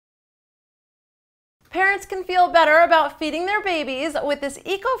Parents can feel better about feeding their babies with this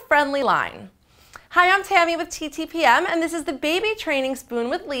eco-friendly line. Hi, I'm Tammy with TTPM, and this is the baby training spoon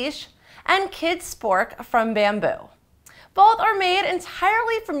with Leash and Kids Spork from Bambu. Both are made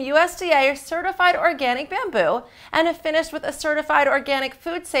entirely from USDA certified organic bamboo and are finished with a certified organic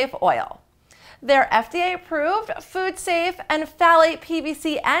food-safe oil. They're FDA approved, food safe, and phthalate,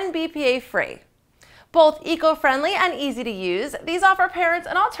 PVC, and BPA free. Both eco-friendly and easy to use, these offer parents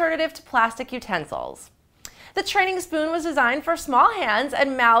an alternative to plastic utensils. The training spoon was designed for small hands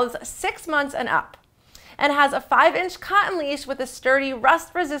and mouths 6 months and up, and has a 5-inch cotton leash with a sturdy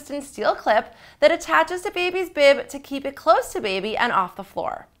rust-resistant steel clip that attaches to baby's bib to keep it close to baby and off the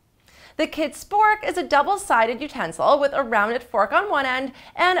floor. The Kids Spork is a double-sided utensil with a rounded fork on one end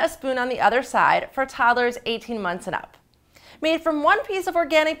and a spoon on the other side for toddlers 18 months and up. Made from one piece of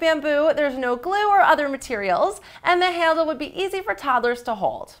organic bamboo, there's no glue or other materials, and the handle would be easy for toddlers to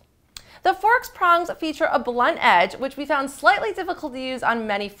hold. The fork's prongs feature a blunt edge, which we found slightly difficult to use on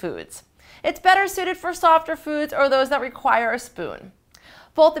many foods. It's better suited for softer foods or those that require a spoon.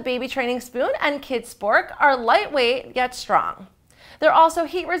 Both the baby training spoon and Kids Spork are lightweight yet strong. They're also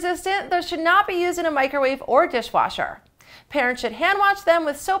heat resistant, though should not be used in a microwave or dishwasher. Parents should hand wash them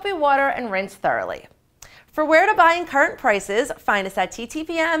with soapy water and rinse thoroughly. For where to buy and current prices, find us at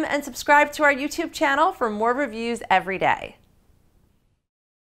TTPM and subscribe to our YouTube channel for more reviews every day.